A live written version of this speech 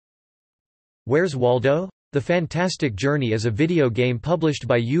Where's Waldo? The Fantastic Journey is a video game published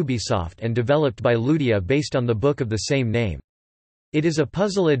by Ubisoft and developed by Ludia based on the book of the same name. It is a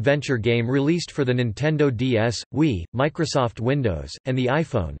puzzle-adventure game released for the Nintendo DS, Wii, Microsoft Windows, and the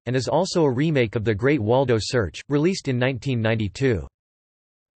iPhone, and is also a remake of The Great Waldo Search, released in 1992.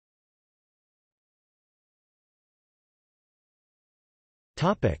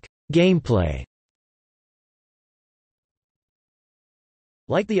 Gameplay.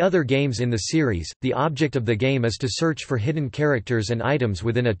 Like the other games in the series, the object of the game is to search for hidden characters and items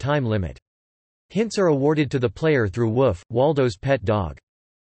within a time limit. Hints are awarded to the player through Woof, Waldo's pet dog.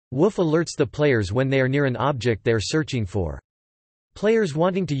 Woof alerts the players when they are near an object they are searching for. Players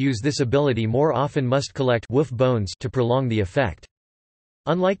wanting to use this ability more often must collect Woof bones to prolong the effect.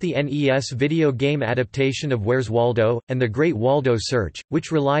 Unlike the NES video game adaptation of Where's Waldo, and The Great Waldo Search,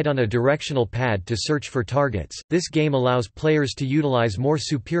 which relied on a directional pad to search for targets, this game allows players to utilize more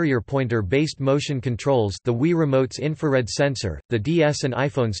superior pointer-based motion controls, the Wii Remote's infrared sensor, the DS and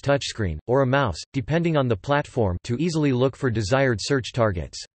iPhone's touchscreen, or a mouse, depending on the platform, to easily look for desired search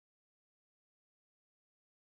targets.